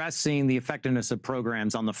addressing the effectiveness of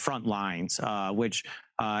programs on the front lines, which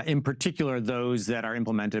in particular, those that are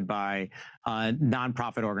implemented by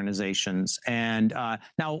nonprofit organizations. And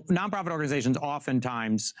now, nonprofit organizations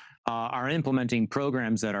oftentimes are implementing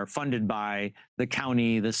programs that are funded by the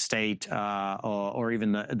county, the state, or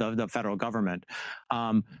even the federal government.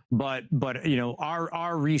 But you know,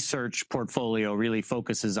 our research portfolio really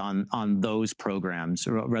focuses on those programs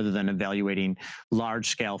rather than evaluating large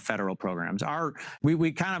scale federal programs.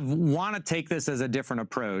 We kind of want to take this as a different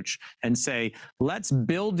approach and say, let's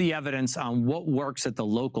build the evidence on what works at the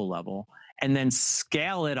local level and then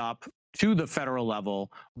scale it up to the federal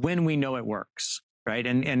level when we know it works. Right,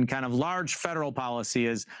 and kind of large federal policy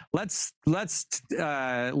is let's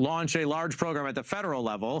launch a large program at the federal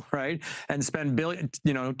level, right, and spend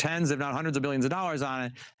tens if not hundreds of billions of dollars on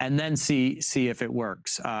it, and then see if it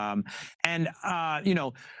works. You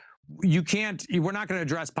know, we're not going to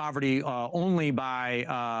address poverty only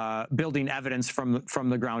by building evidence from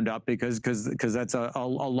the ground up because that's a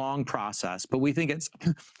long process. But we think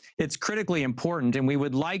it's critically important, and we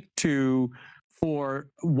would like for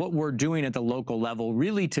what we're doing at the local level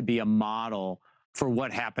really to be a model for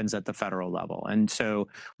what happens at the federal level. And so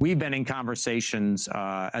we've been in conversations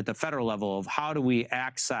at the federal level of how do we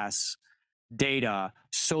access data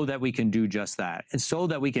so that we can do just that, and so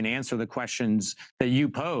that we can answer the questions that you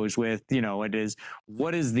pose with, you know,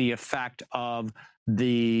 what is the effect of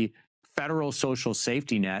the federal social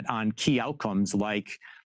safety net on key outcomes like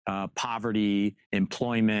poverty,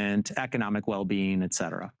 employment, economic well-being, et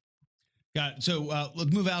cetera. Got it. So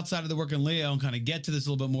let's move outside of the work in Leo and kind of get to this a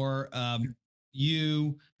little bit more.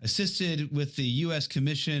 You assisted with the U.S.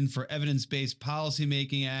 Commission for Evidence-Based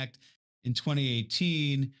Policymaking Act in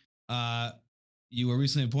 2018. You were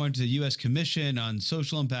recently appointed to the U.S. Commission on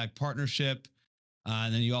Social Impact Partnership.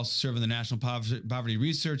 And then you also serve on the National Poverty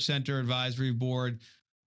Research Center Advisory Board.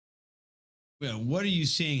 You know, what are you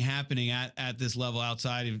seeing happening at this level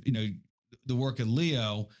outside of, you know, the work at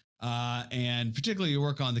Leo? And particularly your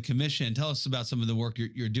work on the commission? Tell us about some of the work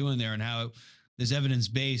you're doing there and how this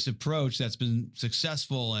evidence-based approach that's been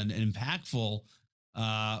successful and impactful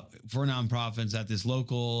for nonprofits at this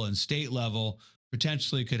local and state level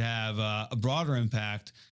potentially could have a broader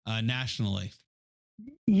impact nationally.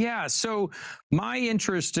 Yeah, so my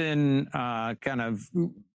interest in kind of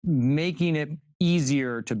making it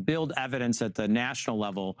easier to build evidence at the national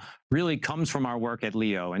level really comes from our work at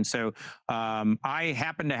Leo. And so I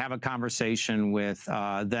happened to have a conversation with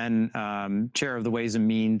then Chair of the Ways and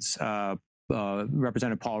Means,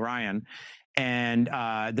 Representative Paul Ryan. And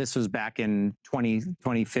this was back in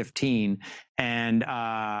 2015. And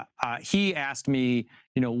he asked me,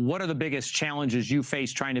 you know, what are the biggest challenges you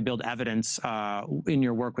face trying to build evidence in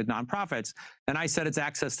your work with nonprofits? And I said, it's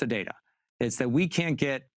access to data. It's that we can't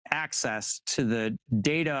get access to the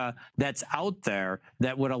data that's out there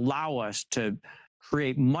that would allow us to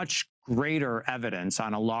create much greater evidence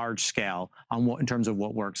on a large scale on in terms of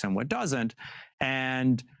what works and what doesn't.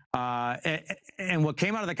 And what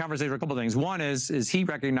came out of the conversation were a couple of things. One is he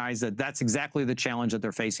recognized that that's exactly the challenge that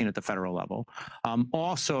they're facing at the federal level.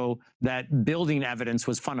 Also, that building evidence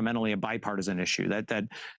was fundamentally a bipartisan issue. That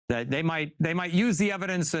they might use the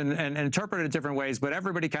evidence and interpret it different ways, but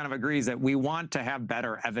everybody kind of agrees that we want to have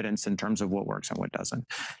better evidence in terms of what works and what doesn't.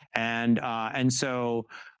 And so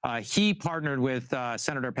he partnered with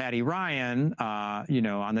Senator Patty Ryan, you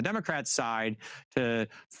know, on the Democrat side to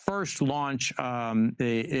first launch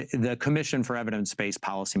the Commission for Evidence-Based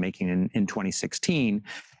Policymaking in 2016.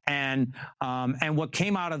 And what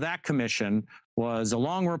came out of that commission was a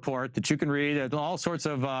long report that you can read, all sorts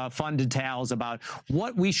of fun details about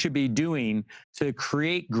what we should be doing to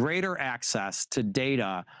create greater access to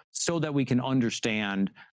data so that we can understand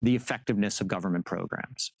the effectiveness of government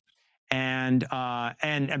programs. And I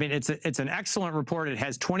mean, it's an excellent report. It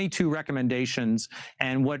has 22 recommendations.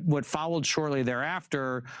 And what followed shortly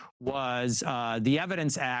thereafter was the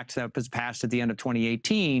Evidence Act that was passed at the end of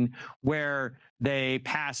 2018, where they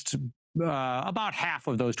passed about half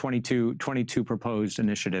of those 22 proposed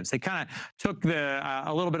initiatives. They kind of took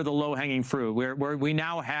a little bit of the low-hanging fruit, where we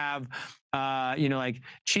now have you know, like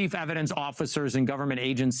chief evidence officers in government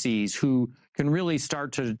agencies who can really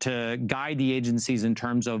start to guide the agencies in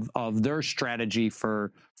terms of their strategy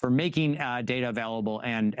for making data available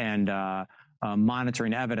and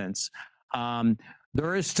monitoring evidence.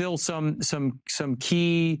 There is still some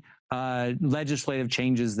key legislative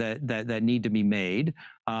changes that need to be made.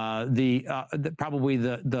 Probably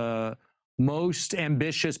the most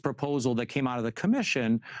ambitious proposal that came out of the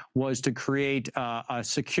commission was to create a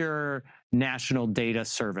secure national data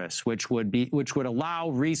service, which would allow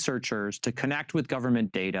researchers to connect with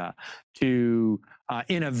government data to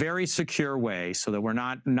in a very secure way, so that we're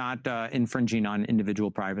not infringing on individual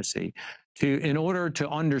privacy, in order to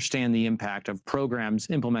understand the impact of programs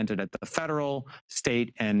implemented at the federal,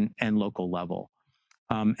 state, and local level.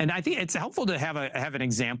 And I think it's helpful to have an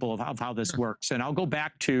example of how this works. And I'll go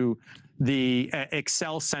back to the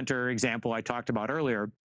Excel Center example I talked about earlier.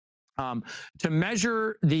 To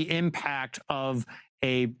measure the impact of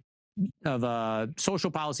a social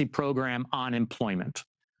policy program on employment,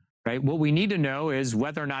 right? What we need to know is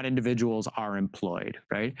whether or not individuals are employed,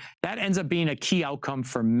 right? That ends up being a key outcome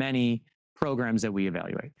for many programs that we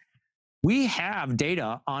evaluate. We have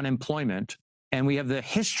data on employment, and we have the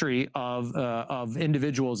history of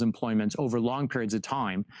individuals' employments over long periods of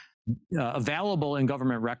time available in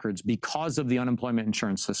government records because of the unemployment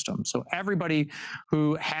insurance system. So everybody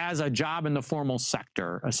who has a job in the formal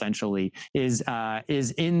sector essentially is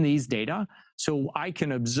in these data. So I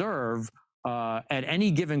can observe at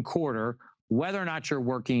any given quarter whether or not you're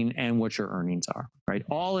working and what your earnings are, right?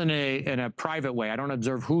 All in a private way. I don't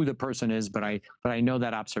observe who the person is, but I know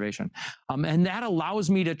that observation. And that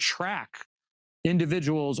allows me to track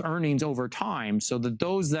individuals' earnings over time, so that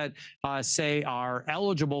those that say are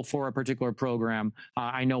eligible for a particular program,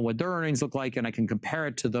 I know what their earnings look like, and I can compare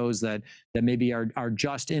it to those that maybe are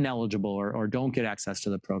just ineligible or don't get access to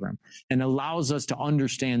the program, and allows us to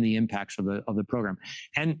understand the impacts of the program.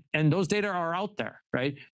 And those data are out there,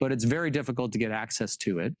 right? But it's very difficult to get access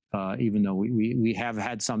to it, even though we have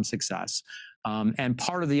had some success. And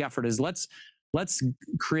part of the effort is let's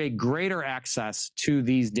create greater access to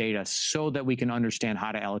these data so that we can understand how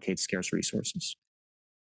to allocate scarce resources.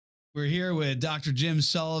 We're here with Dr. James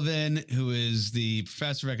Sullivan, who is the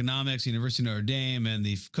professor of economics, University of Notre Dame, and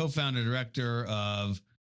the co-founder director of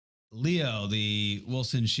LEO, the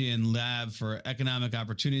Wilson Sheehan Lab for Economic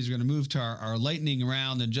Opportunities. We're going to move to our lightning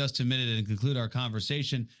round in just a minute and conclude our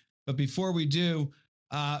conversation. But before we do,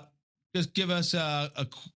 just give us a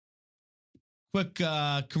quick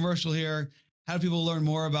commercial here. How do people learn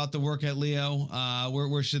more about the work at LEO?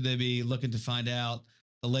 Where should they be looking to find out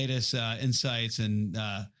the latest insights and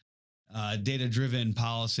data-driven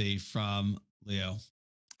policy from LEO?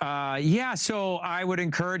 So I would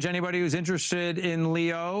encourage anybody who's interested in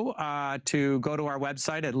LEO to go to our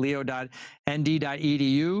website at leo.nd.edu.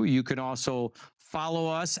 You can also follow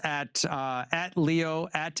us at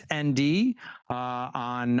leo@nd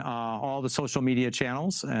on all the social media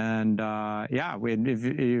channels. And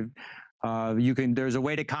you can. There's a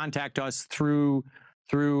way to contact us through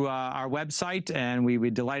our website, and we'd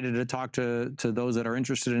be delighted to talk to those that are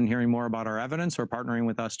interested in hearing more about our evidence or partnering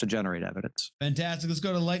with us to generate evidence. Fantastic. Let's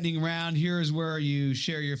go to lightning round. Here is where you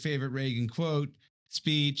share your favorite Reagan quote,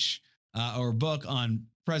 speech, or book on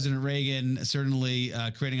President Reagan. Certainly,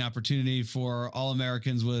 creating opportunity for all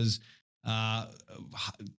Americans was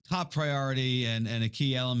top priority and a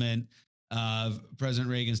key element of President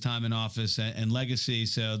Reagan's time in office and legacy.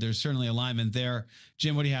 So there's certainly alignment there.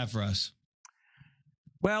 Jim, what do you have for us?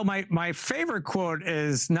 Well, my favorite quote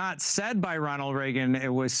is not said by Ronald Reagan. It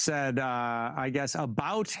was said, I guess,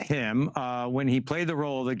 about him when he played the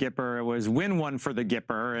role of the Gipper. It was "Win one for the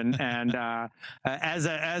Gipper." And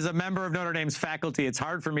as a member of Notre Dame's faculty, it's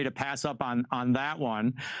hard for me to pass up on that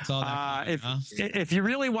one. If you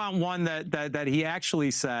really want one that he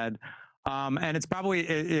actually said. And it's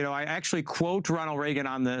probably, I actually quote Ronald Reagan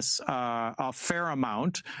on this a fair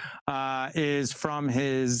amount, is from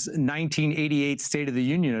his 1988 State of the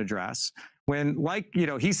Union address. When,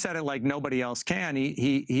 he said it like nobody else can.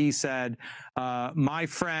 He said, "My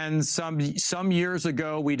friends, some years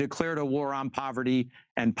ago, we declared a war on poverty,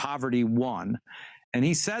 and poverty won." And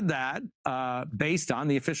he said that based on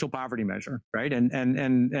the official poverty measure, right?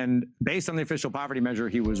 And based on the official poverty measure,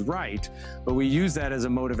 he was right. But we use that as a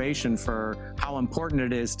motivation for how important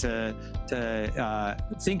it is to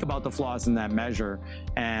think about the flaws in that measure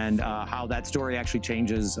and how that story actually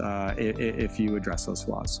changes if you address those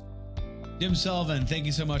flaws. Jim Sullivan, thank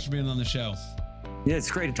you so much for being on the show. Yeah, it's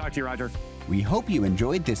great to talk to you, Roger. We hope you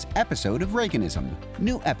enjoyed this episode of Reaganism.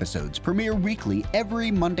 New episodes premiere weekly every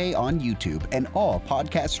Monday on YouTube and all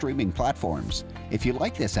podcast streaming platforms. If you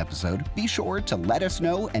like this episode, be sure to let us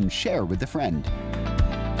know and share with a friend.